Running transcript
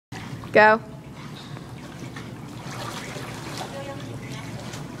Go.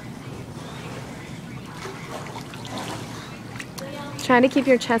 Trying to keep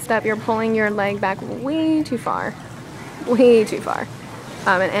your chest up. You're pulling your leg back way too far. Way too far.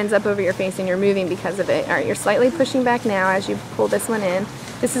 It ends up over your face and you're moving because of it. All right, you're slightly pushing back now as you pull this one in.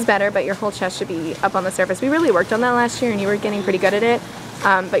 This is better, but your whole chest should be up on the surface. We really worked on that last year and you were getting pretty good at it,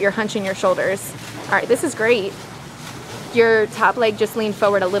 but you're hunching your shoulders. All right, this is great. Your top leg just leaned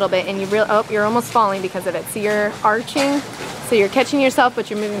forward a little bit and you're almost falling because of it. So you're arching, so you're catching yourself, but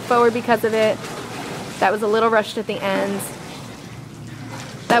you're moving forward because of it. That was a little rushed at the end.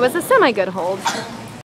 That was a semi-good hold.